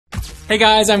Hey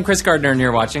guys, I'm Chris Gardner and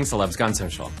you're watching Celebs Gone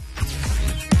Social.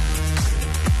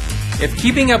 If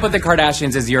keeping up with the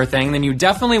Kardashians is your thing, then you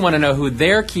definitely want to know who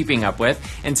they're keeping up with.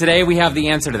 And today we have the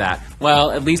answer to that.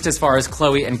 Well, at least as far as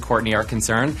Khloe and Kourtney are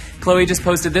concerned. Khloe just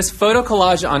posted this photo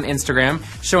collage on Instagram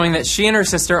showing that she and her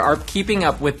sister are keeping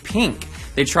up with Pink.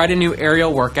 They tried a new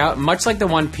aerial workout, much like the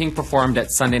one Pink performed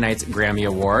at Sunday night's Grammy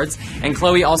Awards. And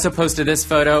Khloe also posted this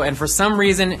photo, and for some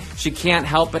reason, she can't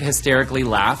help but hysterically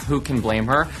laugh. Who can blame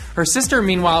her? Her sister,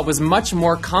 meanwhile, was much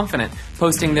more confident,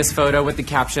 posting this photo with the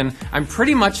caption, "I'm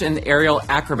pretty much an aerial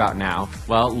acrobat now."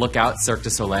 Well, look out, Cirque du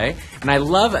Soleil. And I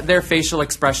love their facial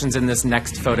expressions in this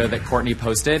next photo that Kourtney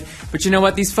posted. But you know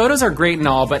what? These photos are great and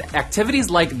all, but activities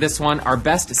like this one are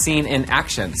best seen in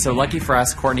action. So lucky for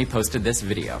us, Kourtney posted this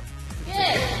video.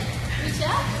 Good. Reach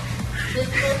up.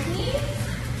 Lift both knees.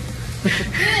 Good.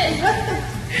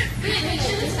 Good. Make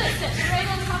sure the foot sits right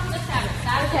on top of the fabric.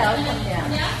 Okay, I'll come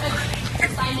down. Yeah. Okay.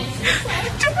 Slide next to the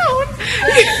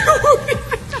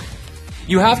side.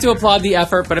 You have to applaud the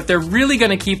effort, but if they're really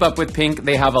going to keep up with Pink,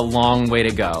 they have a long way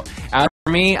to go. As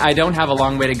for me, I don't have a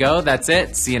long way to go. That's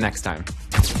it. See you next time.